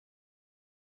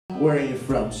Where are you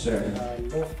from, sir?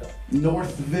 Northville.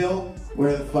 Northville?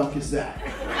 Where the fuck is that?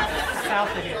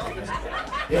 South of here.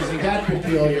 Isn't that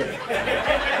peculiar?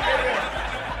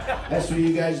 That's what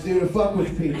you guys do to fuck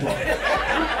with people.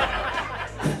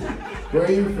 Where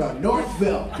are you from?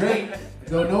 Northville. Great.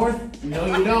 Go north? No,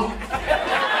 you don't.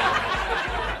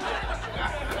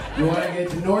 You want to get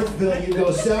to Northville, you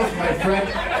go south, my friend.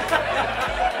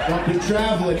 Don't be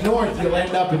traveling north, you'll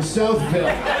end up in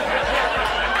Southville.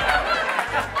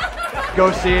 Go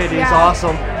see it, he's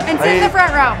awesome. And sit in the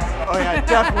front row. Oh yeah,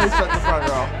 definitely sit in the front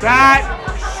row. That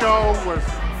show was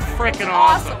freaking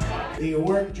awesome. Do you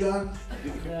work, John?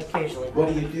 Occasionally. What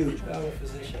do you do? I'm a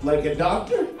physician. Like a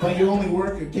doctor? But you only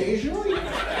work occasionally?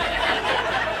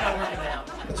 I'm working out.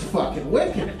 That's fucking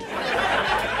wicked.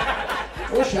 I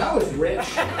wish I was rich.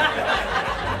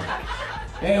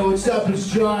 Hey, what's up? It's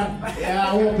John. Yeah,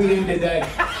 I won't be in today.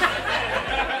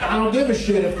 I don't give a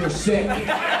shit if they're sick.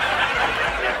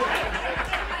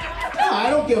 No, I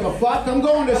don't give a fuck. I'm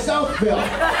going to Southville.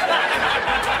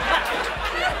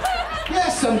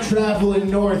 Yes, I'm traveling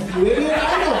north, you idiot.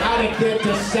 I know how to get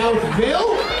to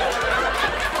Southville.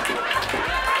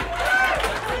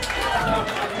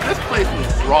 This place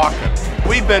was rocking.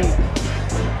 We've been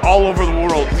all over the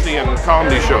world seeing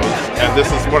comedy shows, and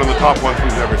this is one of the top ones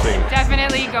we've ever seen.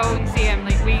 Definitely go and see him.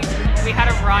 Like we had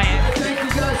a riot. Thank you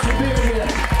guys for being here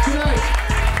tonight.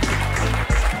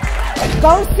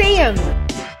 Go see him.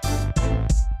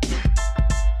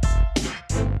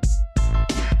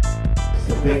 It's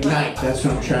a big night, that's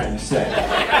what I'm trying to say.